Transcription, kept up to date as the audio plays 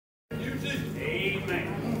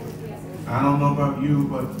I don't know about you,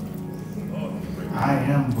 but I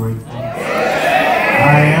am grateful.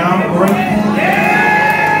 I am grateful.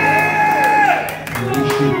 And we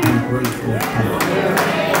should be grateful too.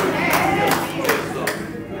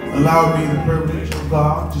 Allow me the privilege of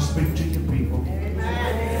God to speak to your people.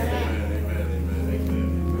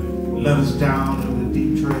 Let us down in the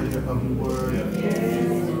deep treasure of your word.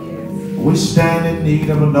 We stand in need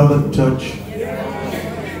of another touch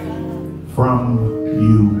from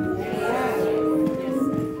you.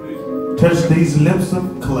 Touch these lips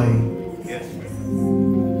of clay.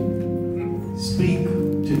 Speak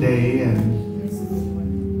today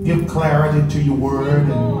and give clarity to your word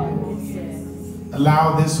and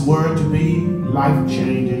allow this word to be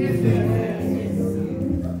life-changing today.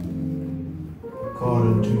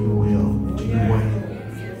 According to your will, to your way,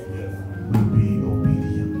 we'll be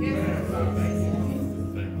obedient.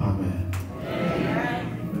 Amen.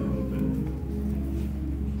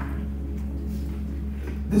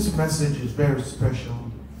 This message is very special.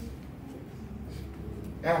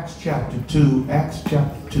 Acts chapter 2. Acts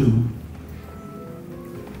chapter 2.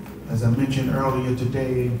 As I mentioned earlier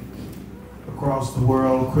today, across the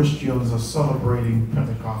world, Christians are celebrating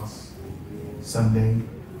Pentecost Sunday.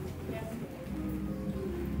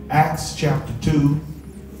 Acts chapter 2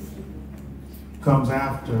 comes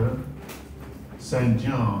after St.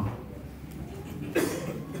 John.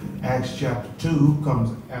 Acts chapter 2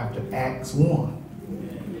 comes after Acts 1.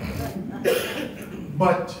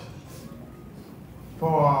 But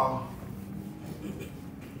for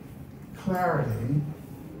clarity,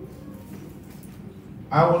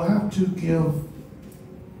 I will have to give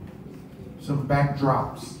some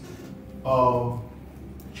backdrops of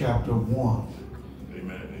chapter 1.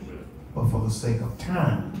 Amen. But for the sake of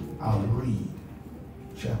time, I'll read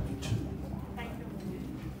chapter 2.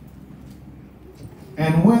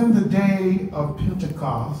 And when the day of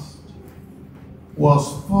Pentecost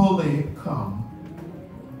was fully come,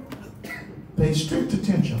 pay strict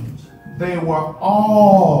attention, they were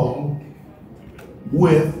all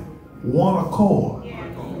with one accord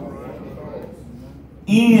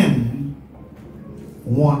in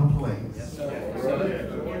one place.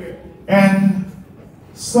 And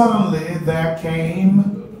suddenly there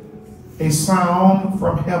came a sound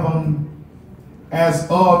from heaven as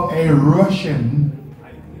of a rushing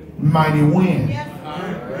mighty wind.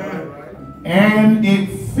 And it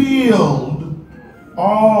filled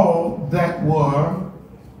all that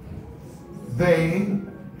they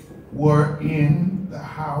were in the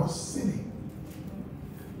house sitting.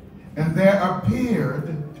 And there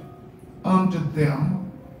appeared unto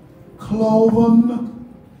them cloven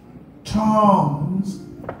tongues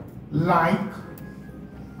like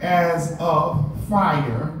as of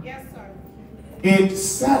fire. Yes, sir. It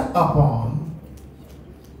sat upon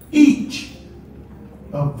each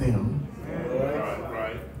of them.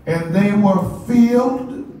 Right. And they were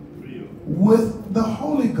filled with the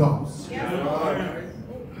Holy Ghost. Yes,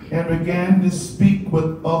 And began to speak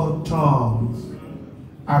with other tongues.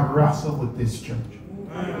 I wrestle with this church.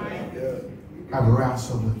 I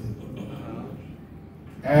wrestle with it.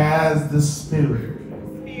 As the Spirit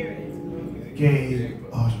gave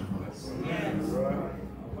utterance.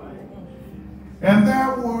 And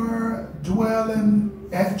there were dwelling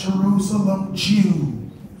at Jerusalem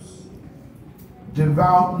Jews,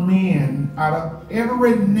 devout men out of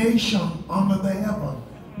every nation under the heaven.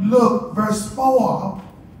 Look, verse 4.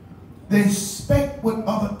 They spake with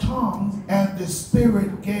other tongues as the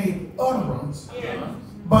Spirit gave utterance.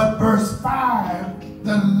 But verse 5,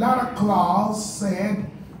 the latter clause said,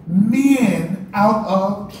 men out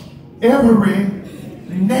of every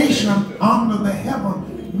nation under the heaven,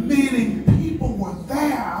 meaning people were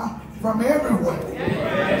there from everywhere.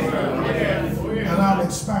 And I'll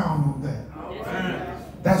expound on that.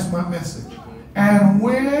 That's my message. And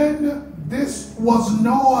when this was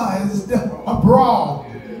noised abroad,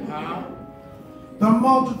 the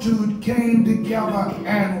multitude came together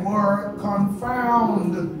and were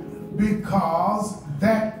confounded, because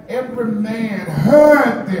that every man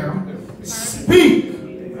heard them speak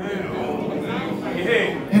in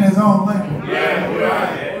his own language.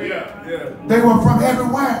 They were from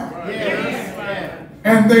everywhere.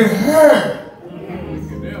 And they heard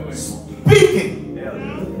speaking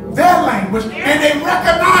their language, and they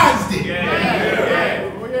recognized it.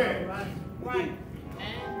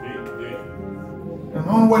 And the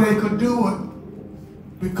only way they could do it,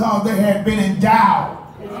 because they had been endowed,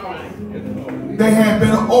 they had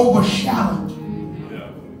been overshadowed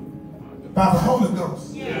by the Holy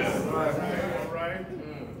Ghost.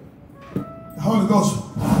 The Holy Ghost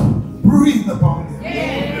breathed upon them.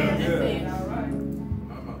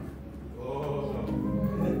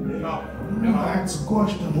 ask the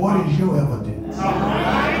question, what is your evidence?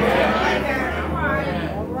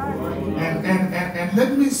 And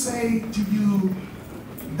let me say to you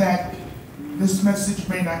that this message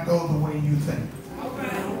may not go the way you think.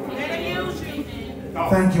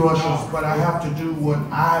 Thank you, ushers, but I have to do what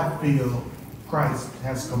I feel Christ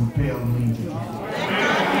has compelled me to do.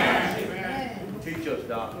 Teach us,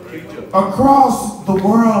 Doc. Teach us. Across the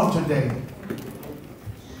world today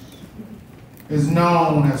is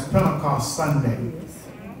known as Pentecost Sunday.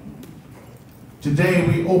 Today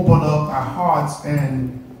we open up our hearts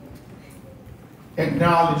and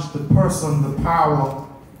acknowledge the person, the power,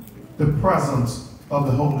 the presence of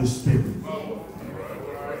the Holy Spirit.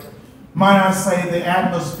 Might I say the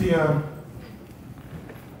atmosphere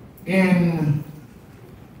in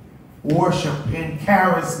worship, in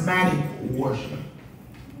charismatic worship,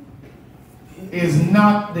 is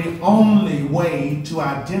not the only way to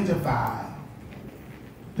identify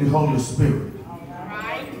the Holy Spirit.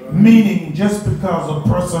 Meaning just because a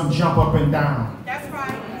person jump up and down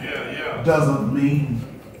doesn't mean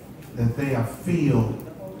that they are filled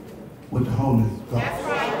with the Holy Ghost.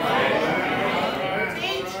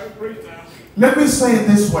 Let me say it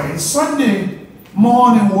this way. Sunday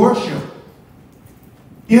morning worship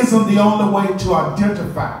isn't the only way to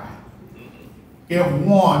identify if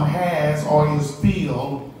one has or is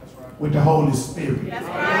filled with the Holy Spirit.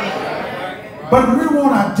 But we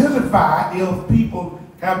want to identify if people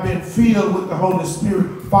have been filled with the Holy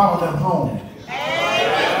Spirit, follow them home.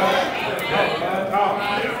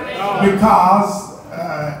 Because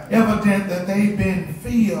evident that they've been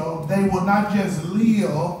filled, they will not just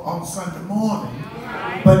live on Sunday morning,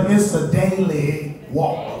 but it's a daily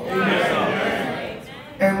walk.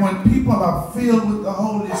 And when people are filled with the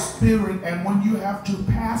Holy Spirit and when you have to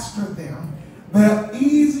pastor them, they're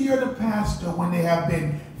easier to pastor when they have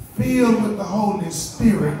been filled with the Holy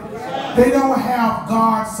Spirit. They don't have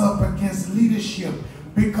guards up against leadership,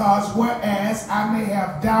 because whereas I may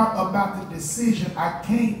have doubt about the decision, I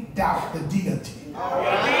can't doubt the deity.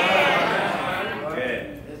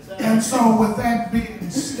 And so with that being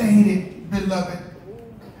stated, beloved,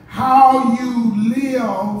 how you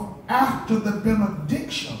live after the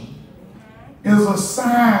benediction is a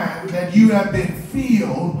sign that you have been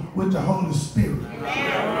filled with the Holy Spirit.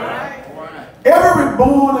 Every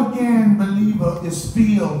born-again believer is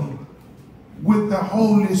filled with the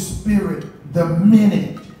Holy Spirit the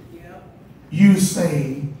minute you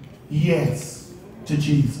say yes to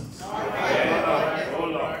Jesus.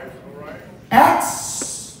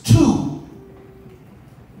 Acts 2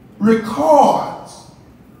 records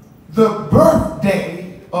the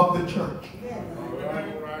birthday of the church.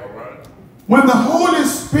 When the Holy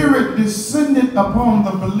Spirit descended upon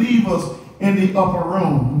the believers in the upper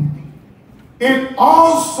room, it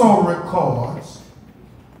also records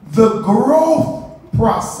the growth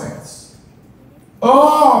process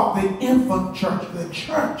of the infant church. The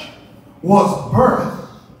church was birthed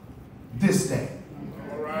this day.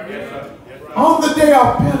 On the day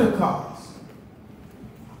of Pentecost,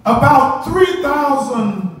 about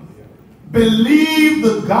 3,000 believed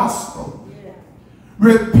the gospel,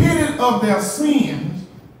 repented of their sins,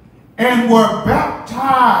 and were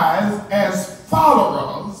baptized as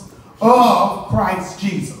followers of Christ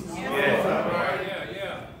Jesus.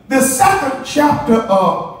 The second chapter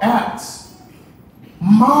of Acts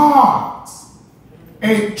marks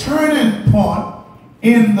a turning point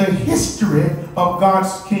in the history of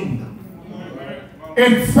God's kingdom.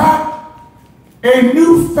 In fact, a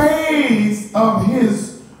new phase of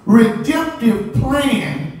his redemptive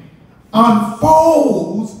plan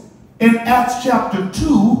unfolds in Acts chapter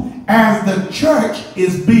 2 as the church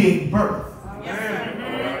is being birthed.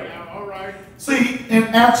 See, in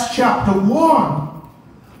Acts chapter 1,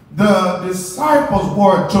 the disciples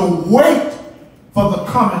were to wait for the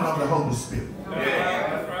coming of the Holy Spirit.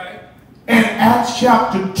 In Acts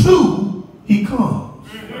chapter 2, he comes.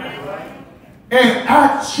 In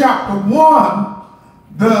Acts chapter 1,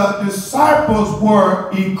 the disciples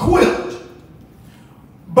were equipped.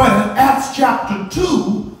 But in Acts chapter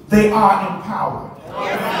 2, they are empowered.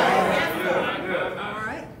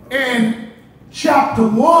 In chapter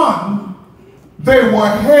 1, they were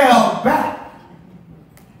held back.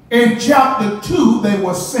 In chapter 2, they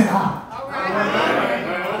were sent out.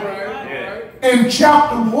 In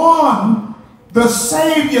chapter 1, the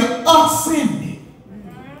Savior ascended.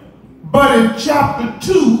 But in chapter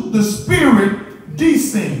 2, the Spirit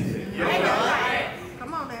descended.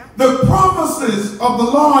 The promises of the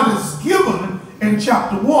Lord is given in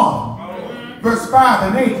chapter 1, verse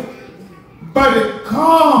 5 and 8. But it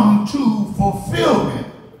come to fulfillment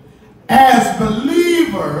as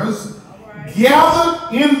believers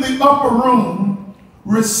gathered in the upper room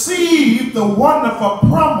received the wonderful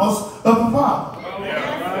promise of the Father.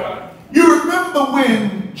 You remember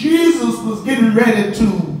when Jesus was getting ready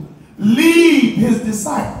to leave his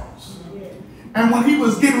disciples. And when he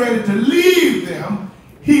was getting ready to leave them,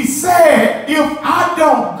 he said, if I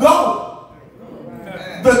don't go,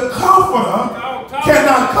 the Comforter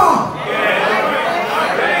cannot come.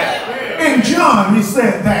 In John, he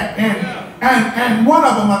said that. And one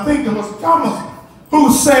of them, I think it was Thomas,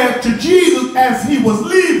 who said to Jesus as he was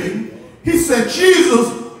leaving, he said, Jesus,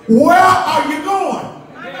 where are you going?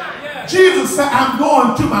 Jesus said, I'm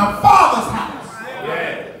going to my Father's house.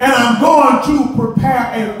 And I'm going to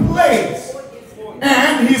prepare a place.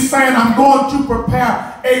 And he's saying, I'm going to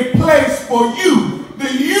prepare a place for you.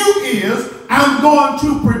 The you is, I'm going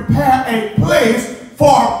to prepare a place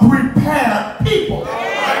for prepared people.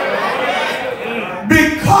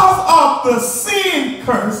 Because of the sin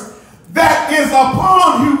curse that is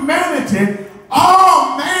upon humanity,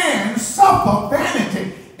 all man suffer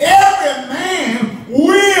vanity. Every man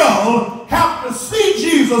will have to see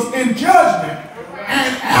Jesus in judgment.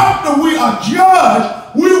 And after we are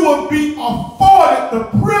judged, we will be afforded the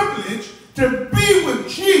privilege to be with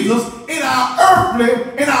Jesus in our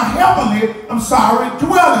heavenly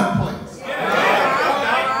dwelling place.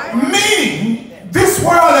 Meaning, this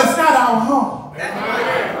world is not our home.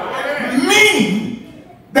 Meaning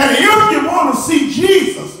that if you want to see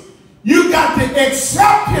Jesus, you got to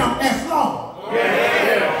accept him as Lord.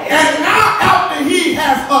 And now after he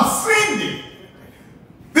has ascended,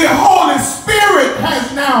 the Holy Spirit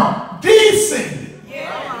has now descended.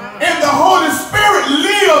 And the Holy Spirit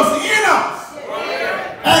lives in us.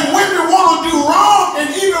 And when we want to do wrong, and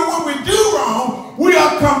even when we do wrong, we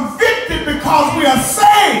are convicted because we are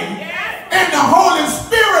saved. And the Holy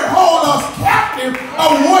Spirit holds us captive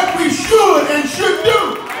of what we should and should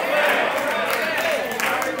do.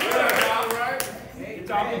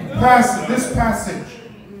 This passage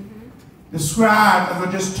describes, as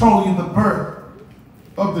I just told you, the birth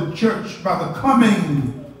of the church by the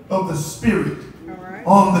coming of the Spirit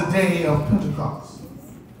on the day of Pentecost.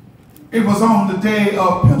 It was on the day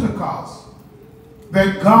of Pentecost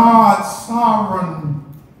that God's sovereign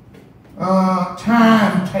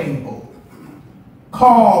timetable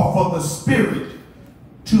called for the Spirit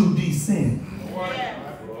to descend.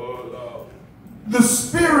 The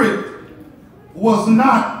Spirit was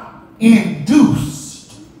not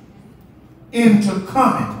induced into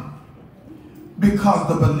coming because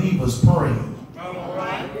the believers prayed.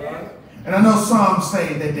 And I know some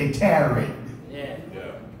say that they tarried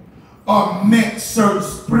or met certain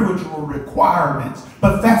spiritual requirements,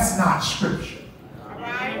 but that's not scripture.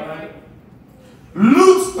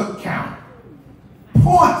 Luke's account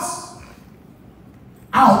points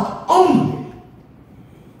out only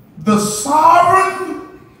the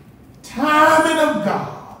sovereign timing of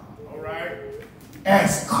God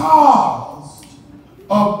as cause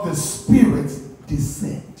of the Spirit's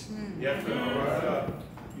descent.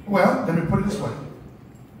 Well, let me put it this way.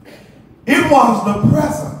 It was the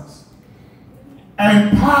presence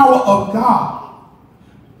and power of God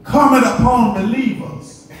coming upon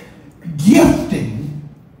believers, gifting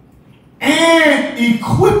and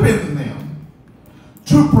equipping them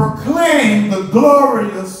to proclaim the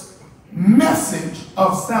glorious message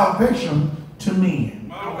of salvation to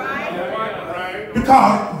men.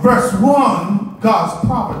 Because verse 1, God's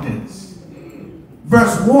providence.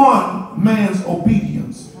 Verse 1, man's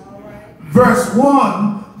obedience. Verse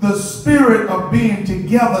 1, the spirit of being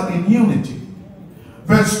together in unity.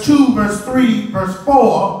 Verse 2, verse 3, verse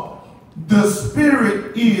 4, the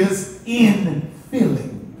Spirit is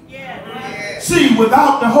infilling. See,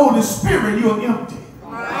 without the Holy Spirit, you're empty.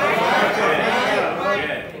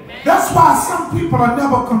 That's why some people are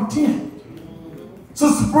never content.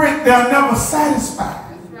 Sister Brent, they're never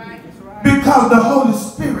satisfied. Because the Holy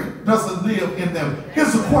Spirit doesn't live in them.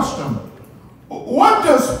 Here's a question. What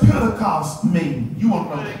does Pentecost mean? You won't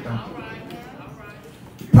know that, don't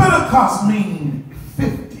you? Pentecost means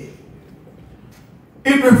 50.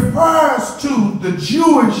 It refers to the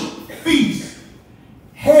Jewish feast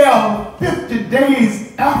held 50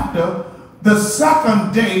 days after the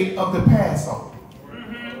second day of the Passover.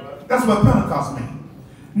 That's what Pentecost means.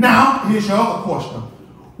 Now, here's your other question.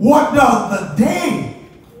 What does the day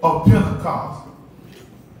of Pentecost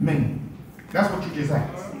mean? That's what you just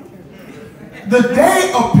asked. The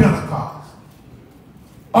day of Pentecost,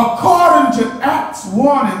 according to Acts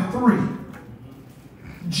 1 and 3,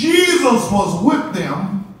 Jesus was with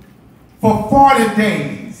them for 40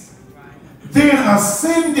 days, then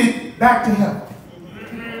ascended back to heaven.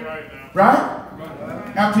 Right?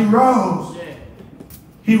 After he rose,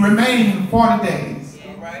 he remained 40 days.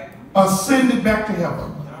 ascended back to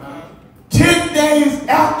heaven. 10 days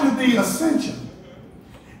after the ascension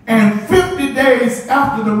and 50 days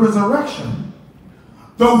after the resurrection,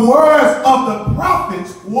 the words of the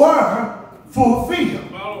prophets were fulfilled.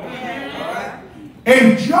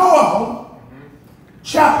 In Joel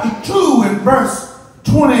chapter 2 and verse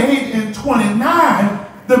 28 and 29,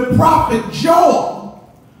 the prophet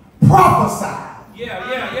Joel prophesied.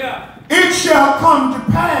 It shall come to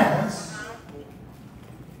pass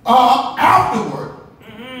afterward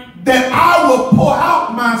that I will pour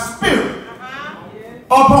out my spirit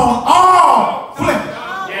upon all flesh.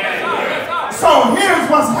 So here's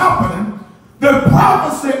what's happening. The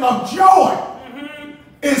prophecy of Joel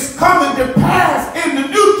is coming to pass in the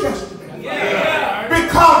New Testament.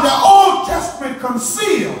 Because the Old Testament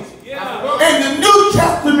conceals and the New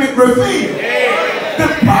Testament reveals. The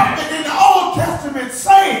prophet in the Old Testament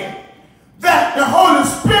said that the Holy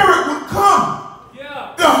Spirit would come.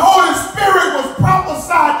 The Holy Spirit was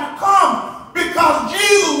prophesied to come because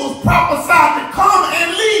Jesus was prophesied to come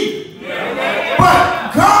and leave.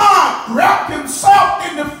 But God wrapped himself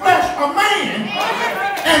in the flesh of man,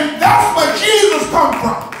 and that's where Jesus come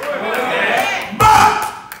from. But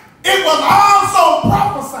it was also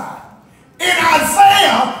prophesied in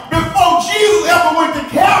Isaiah before Jesus ever went to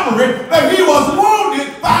Calvary that he was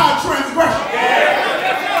wounded by our transgression.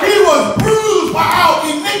 He was bruised by our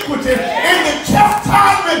iniquity, and the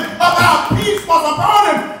chastisement of our peace was upon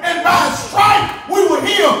him, and by his stripes we were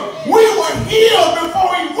healed. We were healed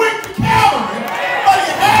before he went to Calvary, but he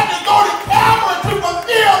had to go to Calvary to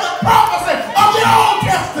fulfill the prophecy of the Old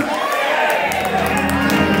Testament.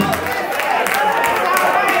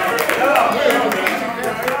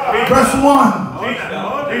 Verse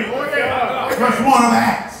 1 of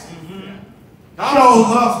Acts shows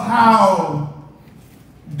us how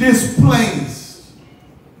displaced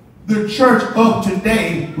the church of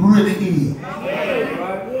today really is.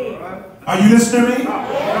 Are you listening to me?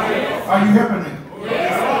 Are you helping me?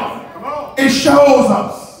 It shows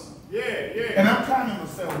us. And I'm timing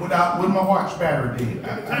myself with my watch battery dead.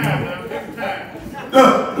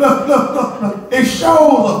 Look. It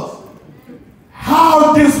shows us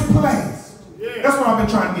how displaced. That's what I've been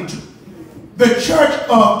trying to get to. The church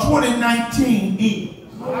of 2019 is.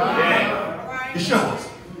 It shows us.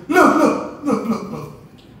 Look.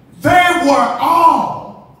 They were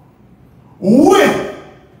all with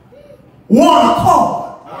one accord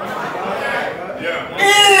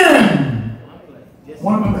in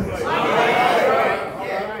one place.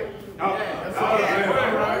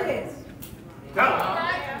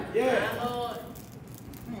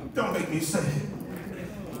 Don't make me say it.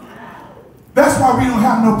 That's why we don't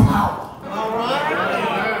have no power.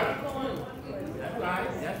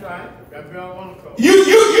 That's right.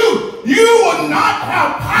 You will not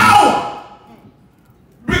have power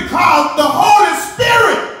because the Holy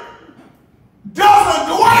Spirit doesn't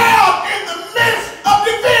dwell in the midst of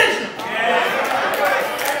division.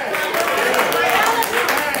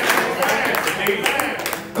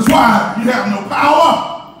 That's why you have no power.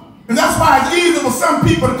 And that's why it's easy for some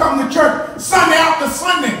people to come to church Sunday after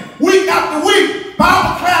Sunday, week after week,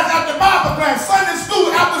 Bible class after Bible class, Sunday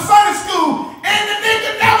school after Sunday school, and the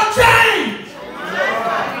nigga never changed.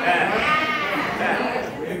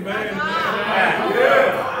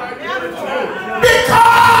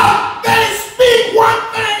 Because they speak one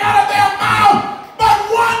thing out of their mouth, but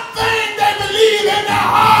one thing they believe in their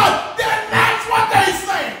heart, then that's what they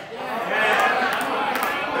say.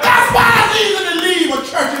 That's why it's easy to leave a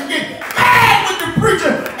church and get mad with the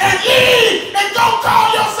preacher and leave and go call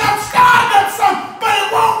yourself starting up something, but it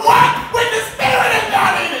won't work when the Spirit is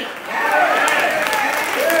not in it.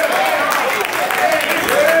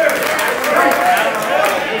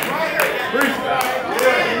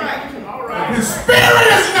 The Spirit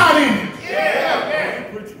is not in it.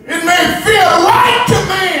 It may feel right to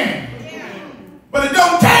man, but it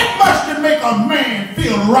don't take much to make a man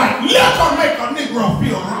feel right. Liquor make a Negro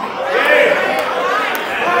feel right.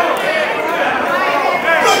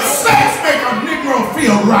 Good sex make a Negro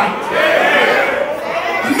feel right.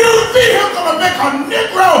 A new vehicle will make a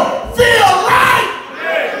Negro feel right.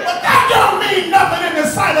 But that don't mean nothing in the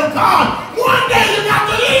sight of God. One day you got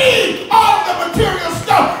to leave all the material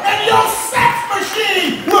stuff, and your sex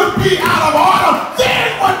machine will be out of order.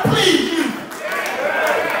 Then what please you?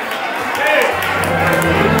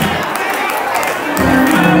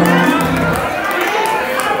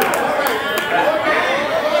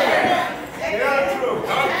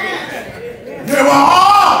 They were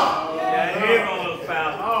all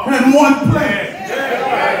in one place.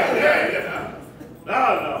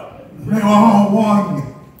 They were all one.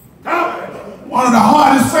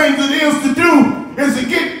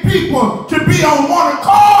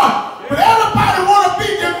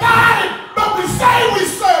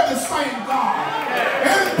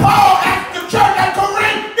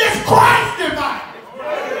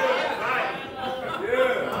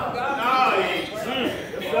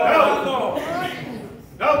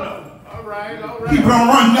 People don't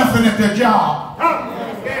run nothing at their job.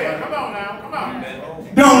 Yeah, come on now, come on.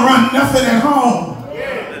 Don't run nothing at home.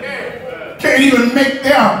 Can't even make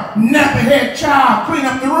their nappy head child clean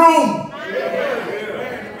up the room.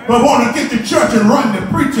 But want to get to church and run the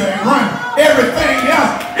preacher and run everything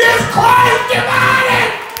else. Is Christ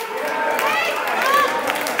divided?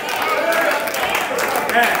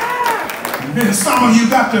 And then some of you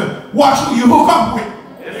got to watch who you hook up with.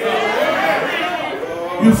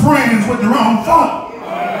 Your friends with the wrong folk.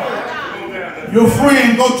 Your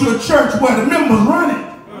friend go to a church where the members run it.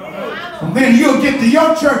 And then you'll get to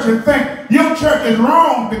your church and think your church is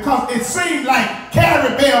wrong because it seems like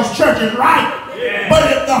Carrie Bell's church is right.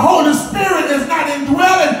 But if the Holy Spirit is not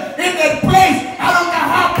indwelling in that place, I don't care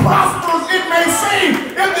how prosperous it may seem,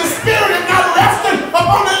 if the Spirit is not resting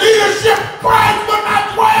upon the leadership, Christ will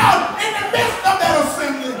not dwell in the midst of that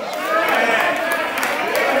assembly.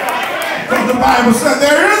 Because the Bible says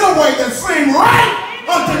there is a way that seems right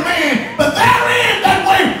unto man, but therein that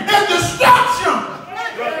way is destruction.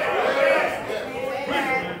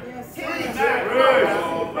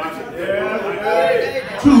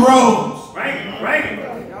 Two roads.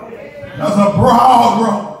 There's a broad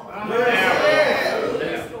road.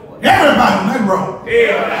 Everybody on that road.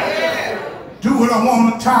 Do what I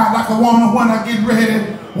want to, tie like I want to when I get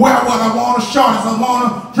ready. Wear what I want to, short as I want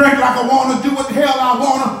to, drink like I want to, do what the hell I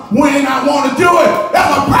want to, when I want to do it.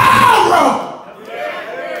 That's a broad road.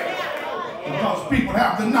 Because people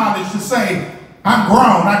have the knowledge to say, I'm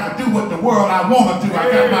grown, I can do what the world I want to do. I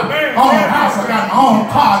got my own house, I got my own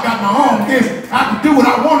car, I got my own this. I can do what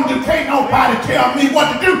I want to do. Can't nobody tell me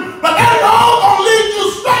what to do. But that road gonna lead you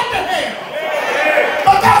straight to hell.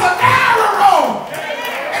 But there's a narrow road.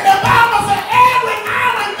 And the Bible says every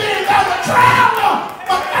now and then there's a traveler.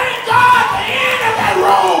 But thank God at the end of that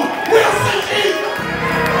road we'll see Jesus.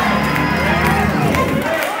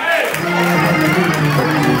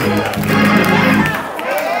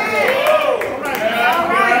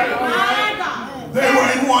 They were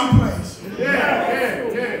in one place.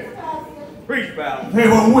 Preach about it. They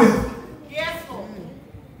were with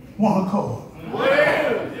one accord.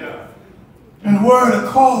 And the word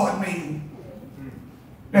accord means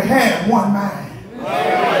they had one mind.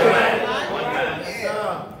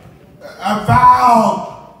 I vowed.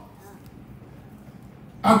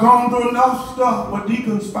 I've gone through enough stuff with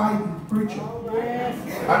deacons fighting, preaching.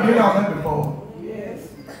 I did all that before.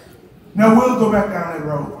 Now we'll go back down that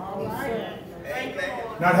road.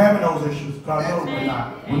 Not having those issues. God knows we're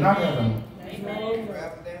not. We're not having them.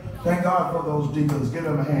 Thank God for those deacons. Give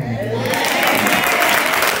them a hand.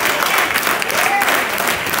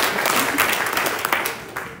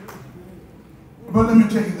 But let me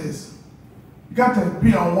tell you this. You got to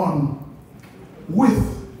be on one with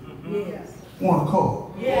one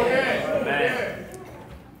accord.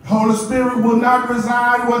 Holy Spirit will not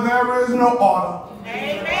reside where there is no order.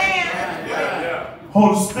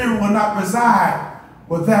 Holy Spirit will not reside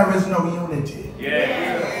where there is no unity.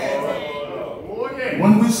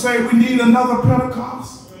 When we say we need another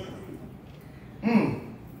Pentecost, we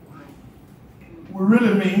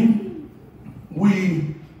really mean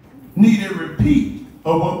we need a repeat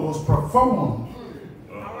of what was performed.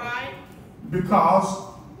 Because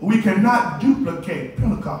we cannot duplicate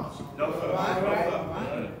Pentecost.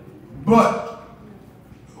 But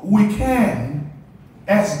we can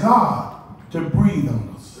ask God to breathe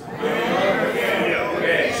on us.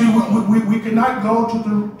 See, we cannot go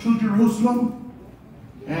to Jerusalem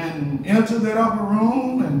and enter that upper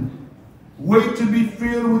room and wait to be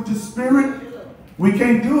filled with the Spirit. We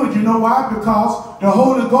can't do it. You know why? Because the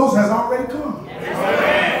Holy Ghost has already come.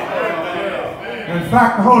 In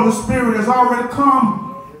fact, the Holy Spirit has already come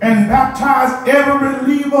and baptized every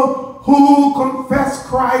believer who confess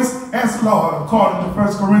Christ as Lord, according to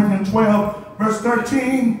 1 Corinthians 12, verse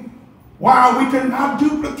 13. While we cannot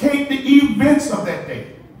duplicate the events of that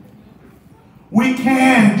day, we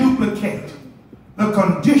can duplicate the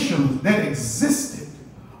conditions that existed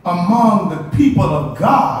among the people of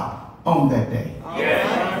God on that day.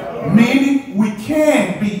 Meaning we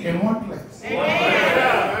can be in one place.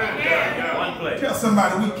 Tell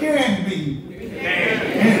somebody we can be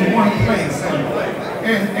in one place.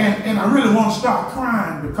 And I really want to start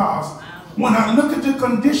crying because when I look at the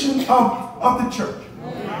condition of the church,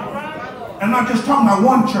 I'm not just talking about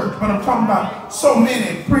one church, but I'm talking about so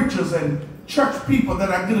many preachers and church people that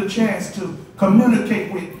I get a chance to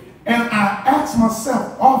communicate with. And I ask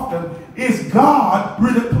myself often, is God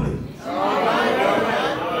really pleased?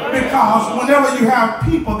 Because whenever you have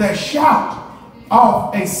people that shout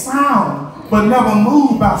off a sound but never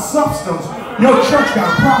move by substance, your church got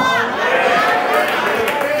a problem.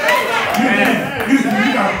 You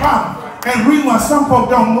got a problem. And the reason why some folk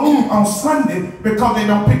don't move on Sunday because they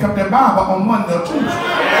don't pick up their Bible on Monday or Tuesday.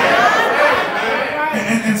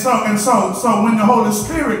 And so when the Holy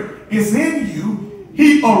Spirit is in you,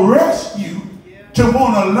 he arrests you to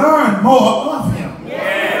want to learn more of him.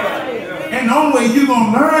 And the only way you're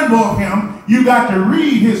going to learn more of him, you got to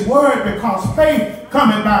read his word, because faith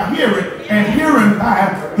coming by hearing, and hearing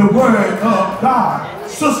by the word of God.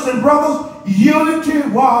 Sisters and brothers, unity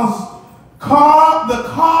was the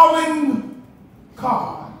calling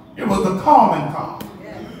card. It was the calling card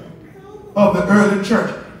of the early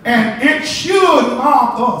church. And it should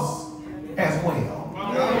mark us as well.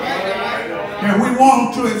 If we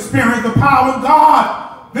want to experience the power of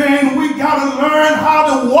God, then we got to learn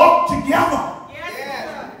how to walk together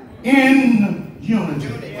in unity.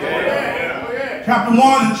 Chapter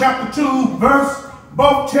 1 and chapter 2 verse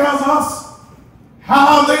both tells us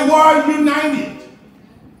how they were united.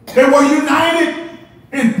 They were united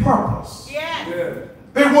in purpose.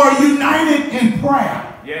 They were united in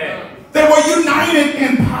prayer. They were united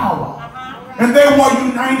in power. And they were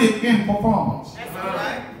united in performance.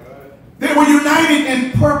 They were united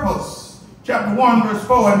in purpose. Chapter 1, verse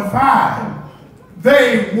 4 and 5.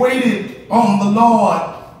 They waited on the Lord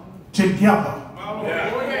together.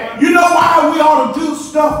 You know why we ought to do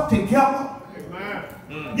stuff together?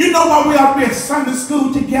 You know why we ought to be at Sunday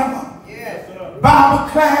school together? Bible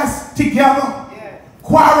class together?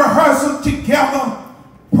 Choir rehearsal together?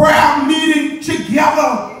 Prayer meeting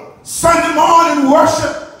together? Sunday morning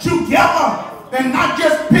worship together? And not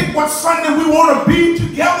just pick what Sunday we want to be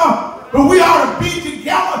together, but we ought to be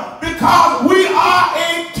together because we are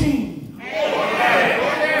a team.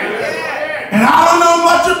 And I don't know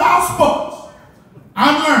much about sports.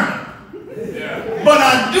 I'm learning. But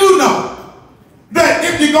I do know that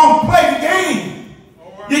if you're going to play the game,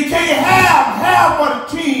 you can't have half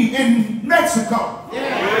of the team in Mexico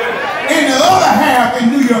and the other half in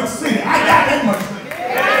New York City. I got that much sense.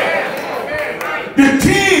 The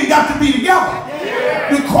team got to be together.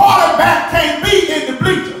 The quarterback can't be in the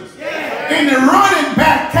bleachers. And the running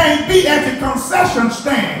back can't be at the concession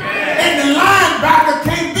stand. And the linebacker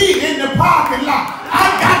can't be in the parking lot. I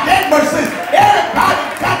got that much sense. Everybody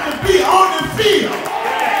got to be on the field.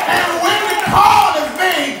 And when the call is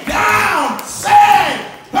made, down, say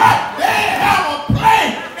that they have a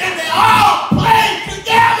play, and they all play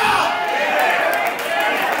together.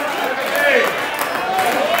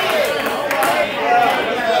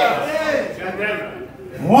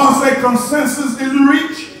 Once a consensus is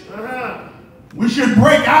reached, we should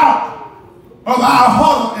break out of our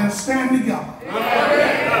huddle and stand together.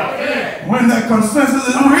 When that consensus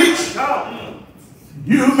is reached,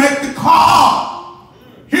 you make the call.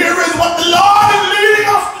 Here is what the Lord is leading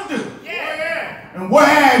us to do. And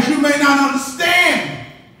whereas you may not understand,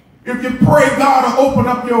 if you pray, God will open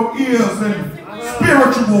up your ears in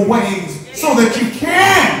spiritual ways so that you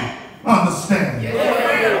can understand.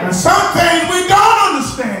 And some things we don't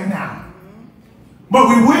understand now, but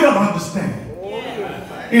we will understand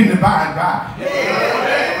in the by and by.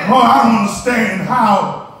 Oh, I don't understand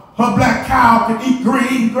how her black cow can eat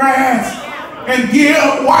green grass and give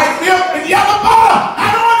white milk and yellow butter. I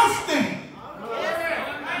don't understand.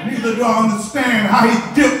 Neither do I understand how he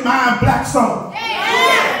dipped my black soul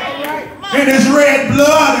in his red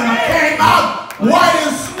blood and I came out white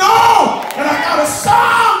as snow. And I got a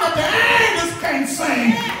song that the angels can't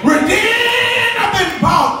sing. Redeemed, I've been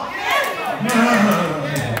bought.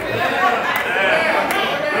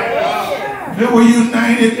 They were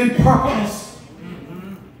united in purpose.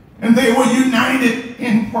 And they were united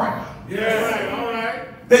in prayer.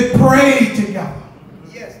 They prayed together.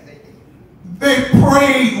 They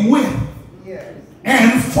prayed with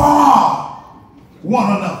and for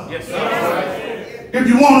one another. If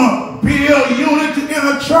you want to build unity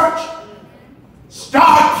in a church,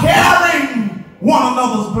 start carrying one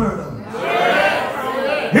another's burdens.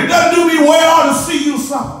 It doesn't do me well to see you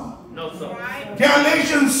suffer. No, sir.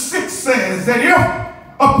 Galatians 6 says that if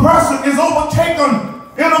a person is overtaken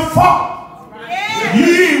in a fault,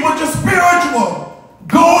 ye with the spiritual,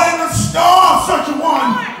 go in the store of such a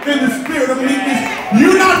one in the spirit of meekness.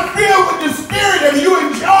 You're not filled with the spirit and you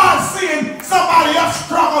enjoy seeing somebody else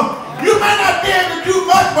struggle. You may not be able to do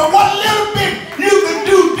much, but what little bit you can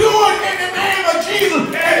do it in the name of Jesus.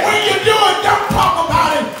 And when you do it, don't talk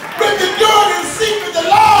about it. When you do it in secret, the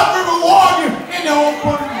Lord will reward you in the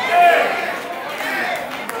open.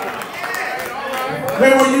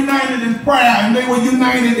 They were united in prayer and they were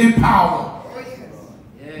united in power.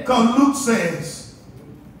 Because Luke says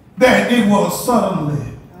that it was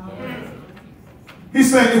suddenly. He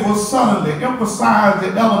said it was suddenly. Emphasize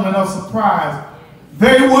the element of surprise.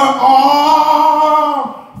 They were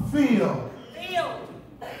all filled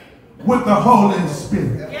with the Holy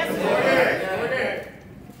Spirit.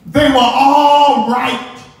 They were all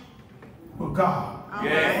right with God.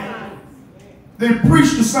 They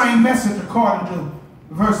preached the same message according to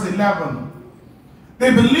verse 11.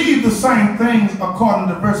 They believed the same things according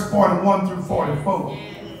to verse 41 through 44.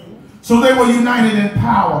 So they were united in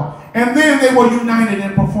power. And then they were united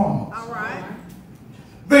in performance. All right.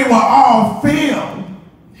 They were all filled.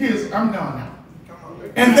 I'm done now.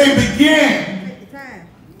 And they began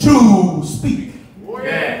to speak.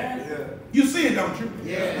 You see it, don't you?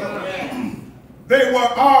 They were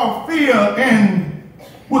all filled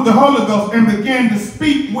with the Holy Ghost and began to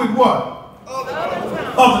speak with what?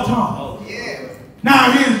 Other tongues.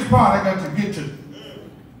 Now here's the part I got to get to.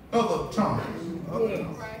 Other tongues.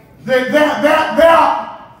 There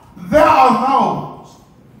are those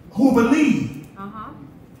who believe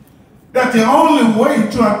that the only way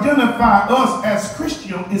to identify us as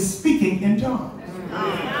Christians is speaking in tongues.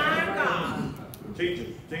 Teachers.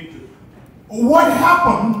 What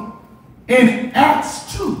happened in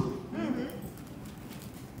Acts 2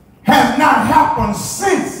 has not happened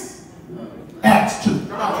since Acts 2.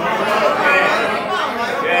 All right.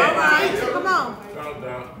 Come on.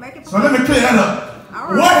 Make it. So let me clear that up. All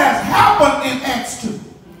right. What has happened in Acts 2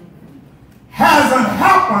 hasn't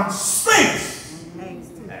happened since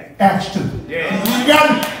Acts 2. You got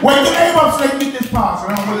to wake the name up so they can get this part. So I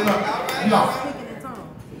don't really know. No.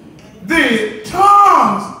 The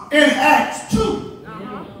tongues in Acts 2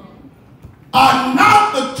 are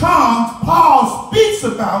not the tongues Paul speaks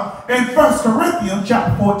about in 1 Corinthians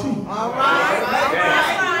chapter 14. All right.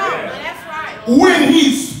 That's right. When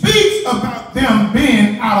he speaks about them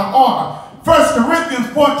being out of order, 1 Corinthians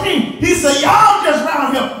 14, he said, y'all just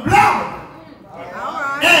around here blabbering. All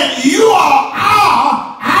right. And you are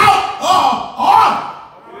all out of order.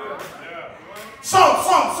 So,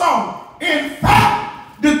 in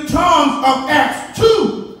fact, the tongues of Acts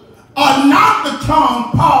 2 are not the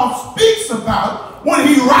tongue Paul speaks about when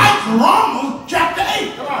he writes Romans chapter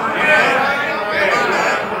 8.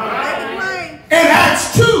 In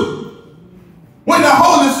Acts 2, when the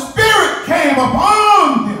Holy Spirit came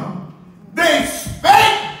upon them, they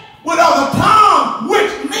spake with other tongues,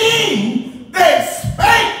 which means they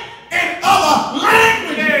spake in other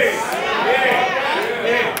languages.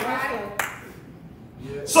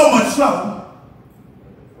 So much so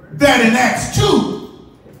that in Acts 2,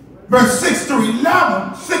 verse 6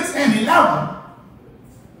 and 11,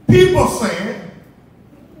 people said,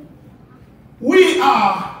 we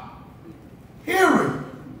are hearing.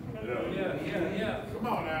 Come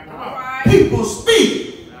on now. Come on. People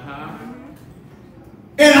speak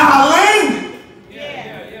in our language.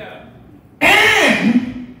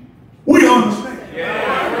 And we understand.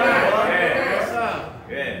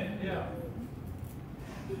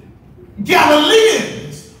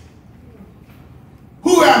 Galileans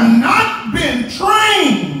who have not been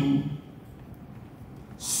trained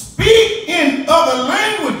speak in other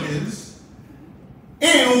languages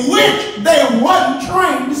in which they weren't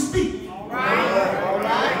trained to speak.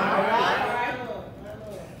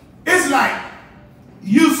 It's like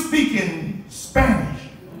you speaking Spanish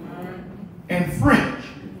and French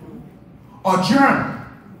or German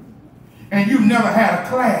and you've never had a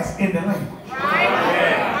class in the language.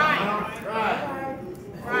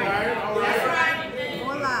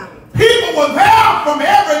 People were there from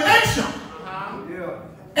every nation.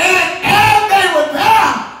 And as they were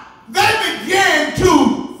there, they began to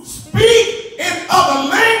speak in other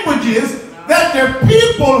languages that the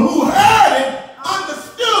people who heard it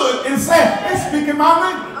understood and said, they're speaking my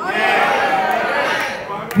language.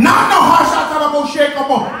 Not no hashatarabo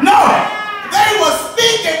shekabo. No, they were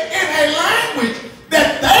speaking in a language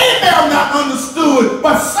that they may have not understood,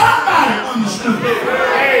 but somebody understood.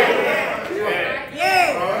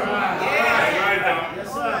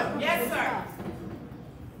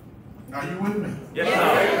 Are you with me? Yes,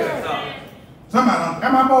 sir. Somebody,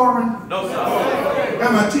 am I boring? No, sir.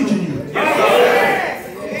 Am I teaching you? Yes,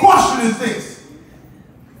 The question is this.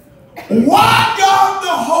 Why does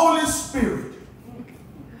the Holy Spirit?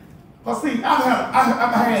 Well, see,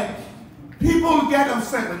 I've had people get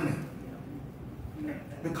upset with me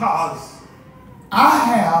because I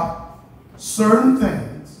have certain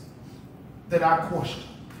things that I question.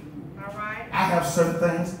 All right. I have certain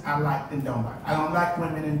things I like and don't like. I don't like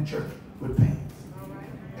women in church with pants. All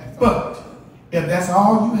right. But if that's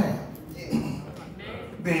all you have,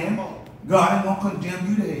 then God ain't gonna condemn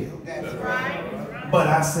you to hell. That's right. But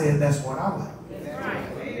I said that's what I like. That's right.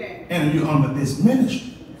 Say that. And if you're under this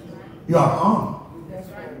ministry, you ought to honor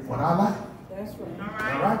what I like. All All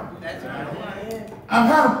right. right? That's right. I've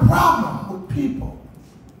had a problem with people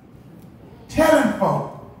telling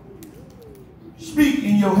folk, speak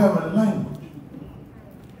in your heavenly language.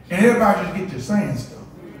 And everybody just get to saying stuff.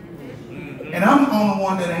 And I'm the only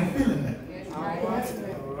one that ain't feeling that.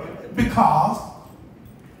 Because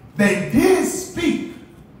they did speak,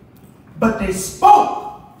 but they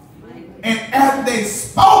spoke. And as they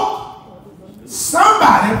spoke,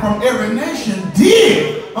 somebody from every nation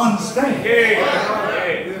did understand.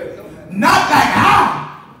 Not like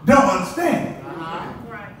I don't understand.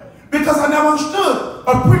 Because I never understood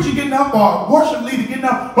a preacher getting up or a worship leader getting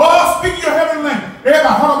up, oh, speak your heavenly language.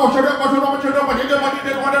 Everybody,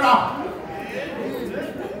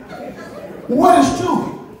 what is to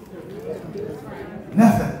it?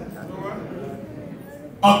 Nothing.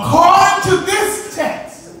 According to this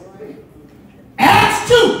text, Acts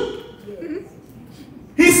 2,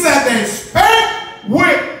 he said they spake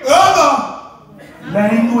with other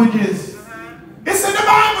languages. It's in the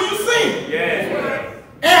Bible, you see it. Yeah.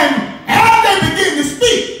 And as they begin to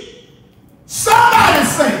speak, somebody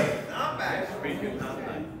said,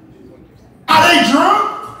 are they drunk?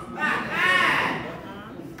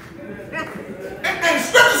 And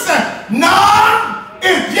scripture said, no,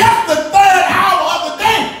 it's just the third hour of the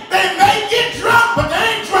day. They may get drunk, but they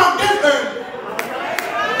ain't drunk this early.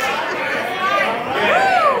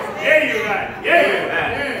 Yeah, you're right. Yeah, you're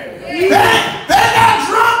right. They're not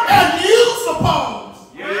drunk as you suppose.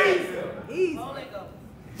 Easy.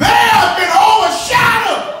 They have been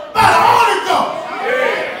overshadowed by the Holy Ghost.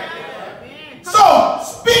 So,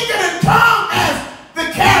 speaking in tongues as the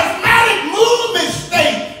charismatic movement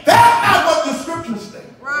state, that's not what the scriptures state.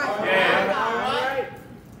 Right.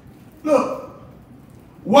 Look,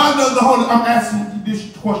 why does the Holy, I'm asking you this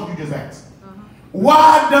question you just asked.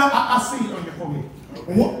 Why does, I see it on your forehead.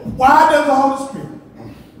 Why does the Holy Spirit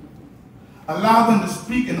allow them to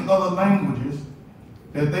speak in other languages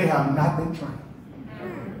that they have not been trained?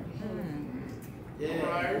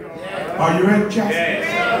 Are you ready, Chastity?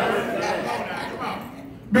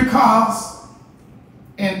 Because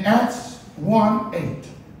in Acts 1:8,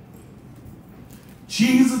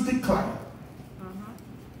 Jesus declared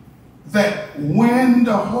that when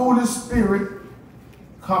the Holy Spirit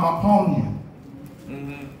come upon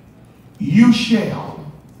you, you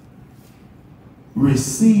shall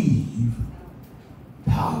receive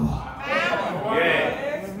power.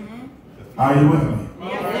 Are you with me?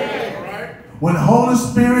 When the Holy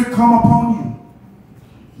Spirit come upon you,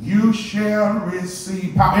 you shall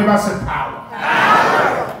receive power. Everybody say power.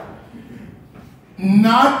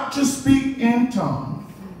 Not to speak in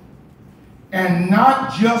tongues, and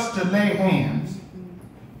not just to lay hands,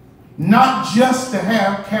 not just to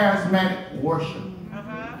have charismatic worship,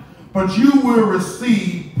 but you will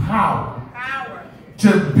receive power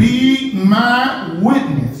to be my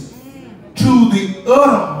witness to the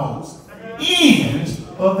uttermost ends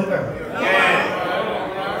of the earth.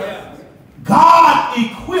 God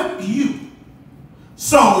equipped you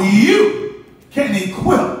so you can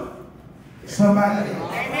equip somebody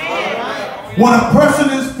else. When a person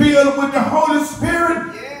is filled with the Holy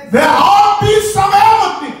Spirit, there ought to be some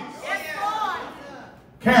evidence.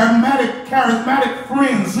 Charismatic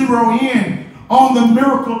friends zero in on the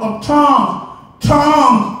miracle of tongues.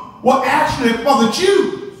 Tongues were actually for the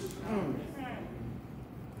Jews.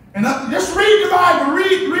 And just read the Bible.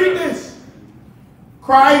 Read this.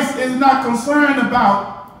 Christ is not concerned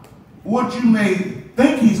about what you may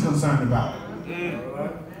think he's concerned about.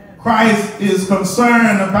 Christ is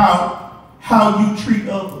concerned about how you treat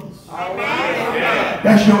others.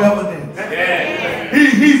 That's your evidence.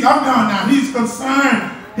 I'm done now. He's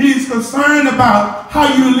concerned about how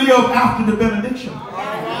you live after the benediction.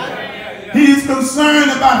 He's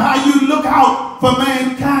concerned about how you look out for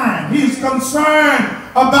mankind. He's concerned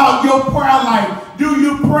about your prayer life. Do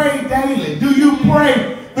you pray daily? Do you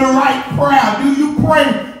pray the right prayer? Do you pray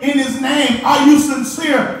in his name? Are you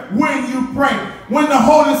sincere when you pray? When the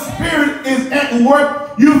Holy Spirit is at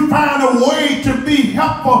work, you find a way to be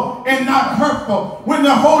helpful and not hurtful. When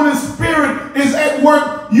the Holy Spirit is at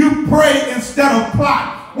work, you pray instead of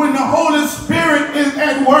plot. When the Holy Spirit is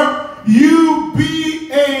at work, you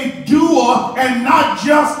be a doer and not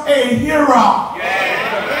just a hearer.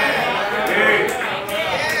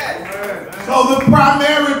 So the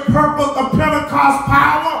primary purpose of Pentecost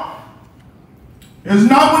power is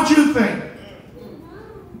not what you think.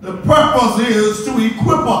 The purpose is to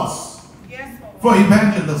equip us for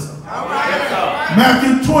evangelism.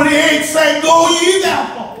 Matthew 28 says, go ye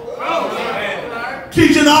therefore,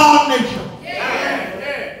 teaching all nations,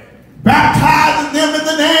 baptizing them in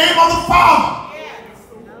the name of the Father,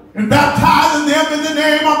 and baptizing them in the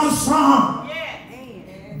name of the Son,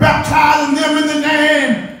 baptizing them in the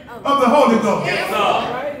name of the Holy Ghost.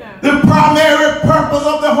 The primary purpose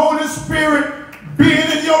of the Holy Spirit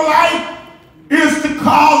being in your life is to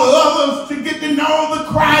call others to get to know the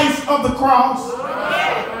Christ of the cross.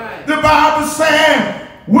 The Bible said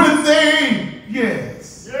when they,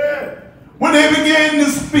 when they began to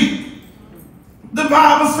speak, the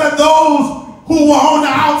Bible said those who were on the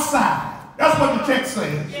outside, that's what the text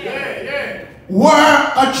says,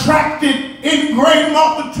 were attracted in great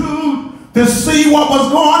multitude to see what was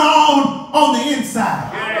going on the inside.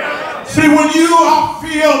 See, when you are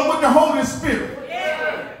filled with the Holy Spirit,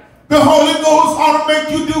 the Holy Ghost ought to make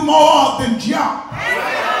you do more than jump.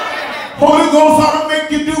 Holy Ghost ought to make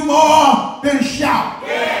you do more than shout.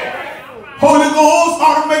 Holy Ghost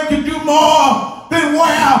ought to make you do more than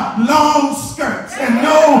wear long skirts and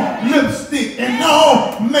no lipstick and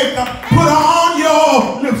no makeup. Put on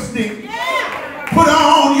your lipstick. Put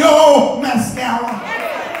on your mascara.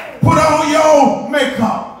 Put on your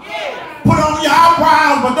makeup. Put on your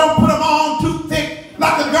eyebrows, but don't put them on too thick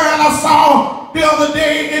like the girl I saw the other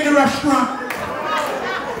day in the restaurant.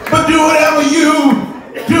 But do whatever you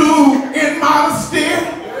do in modesty.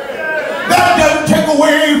 That doesn't take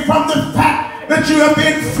away from the fact that you have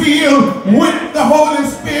been filled with the Holy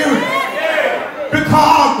Spirit.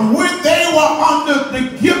 Because when they were under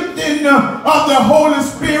the gifting of the Holy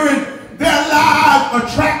Spirit, their lives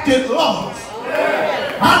attracted others.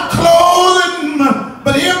 I'm closing,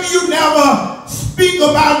 but if you never speak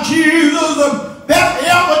about Jesus, that's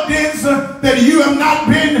evidence that you have not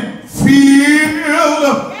been filled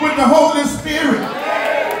with the Holy Spirit.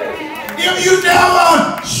 If you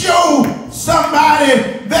never show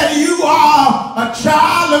somebody that you are a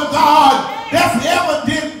child of God, that's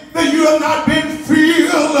evidence that you have not been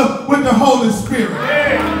filled with the Holy Spirit.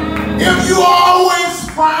 If you always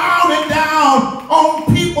frowning down on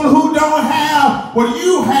people who don't have what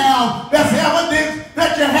you have, that's evidence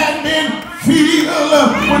that you hadn't been filled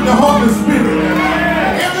with the Holy Spirit.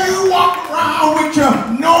 If you walk around with your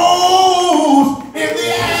nose in the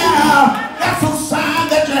air, that's a sign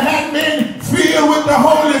that you hadn't been filled with the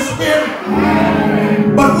Holy Spirit.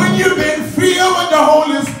 But when you've been filled with the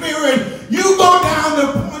Holy Spirit, you go down to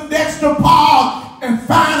Dexter Park and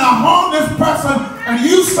find a homeless person and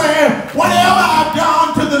you say, whatever I've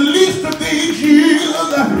done to the least of these,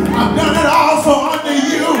 Jesus, I've done it also unto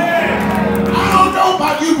you. I don't know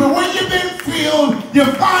about you, but when you've been filled, you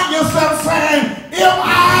find yourself saying, if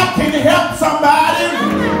I can help somebody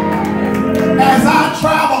as I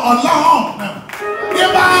travel along,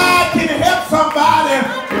 if I can help somebody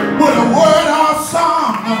with a word or a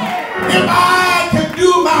song, if I can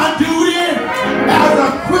do my duty as a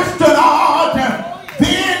Christian art,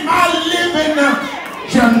 then my living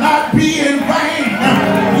shall not be in vain.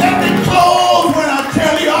 Let me close when I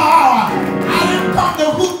tell you all, I didn't come to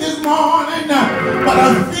hoop this morning, but I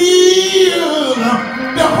feel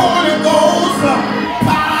the Holy Ghost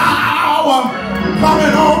power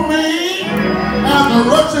coming on me as a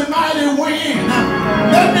rushing mighty wind.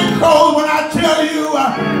 Let me close when I tell you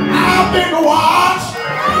I've been washed.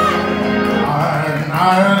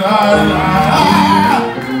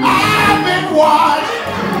 I've been washed.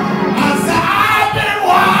 I said I've been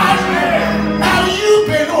washed. Have you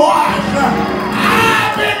been washed?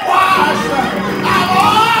 I've been washed. I've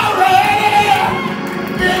already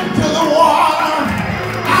been to the water.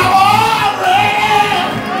 I've already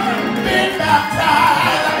been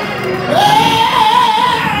baptized.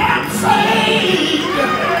 I'm saved.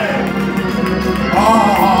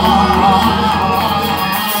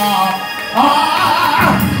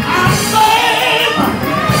 I'm saved.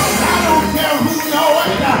 I don't care who know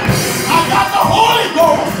it. I got the Holy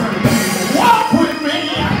Ghost. Walk with me.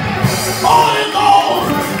 Holy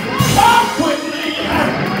Ghost, walk with me.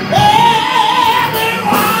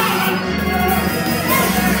 Everyone.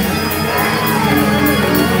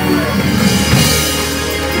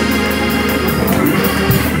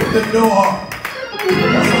 The door.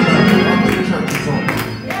 The church is open.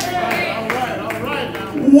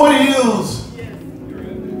 What is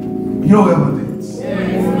your evidence?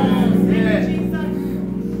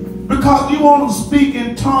 Because you want to speak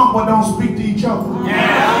in tongues but don't speak to each other.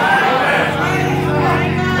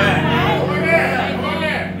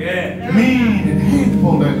 Mean and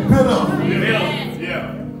hateful and bitter.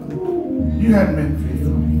 You hadn't been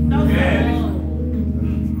filled.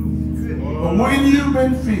 But when you've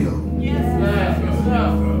been filled,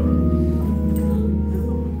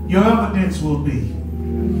 your evidence will be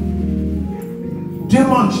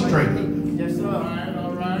demonstrated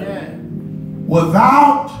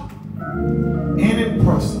without any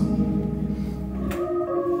person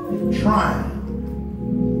trying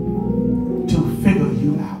to figure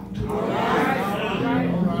you out.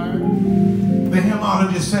 The hymn ought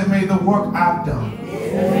Father, just say, may the work I've done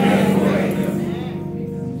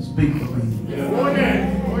speak for me.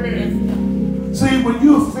 See, when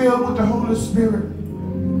you're filled with the Holy Spirit,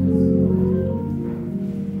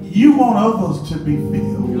 you want others to be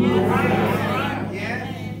filled.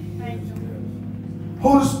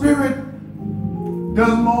 Holy Spirit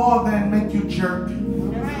does more than make you jerk.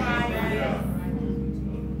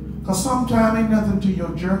 Because sometimes ain't nothing to your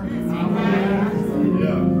jerk.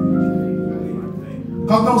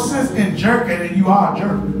 Because no sense in jerking and you are a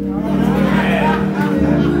jerk.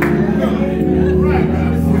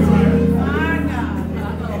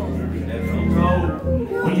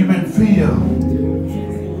 When you've been filled,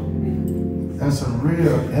 that's some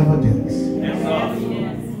real evidence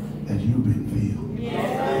that you've been filled.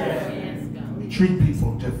 You treat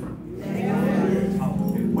people different.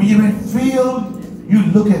 When you've been filled, you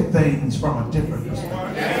look at things from a different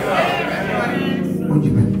perspective. When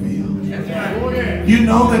you've been filled, you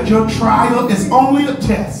know that your trial is only a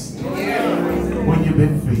test. When you've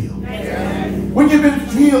been filled, when you've been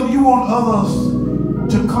filled, you want others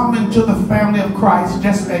to come into the family of Christ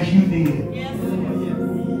just as you did.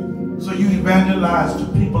 So you evangelize to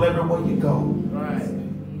people everywhere you go.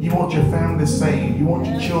 You want your family saved. You want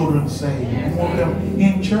your children saved. You want them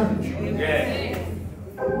in church.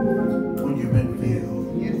 When you've been filled.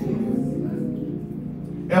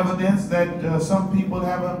 Evidence that some people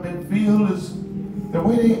haven't been filled is the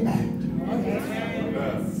way they act.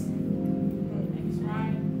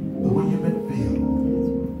 But when you've been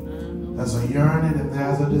filled, there's a yearning and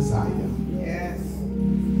there's a desire. Yes.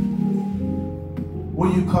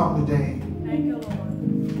 Will you come today? Thank you,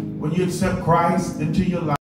 Lord. When you accept Christ into your life?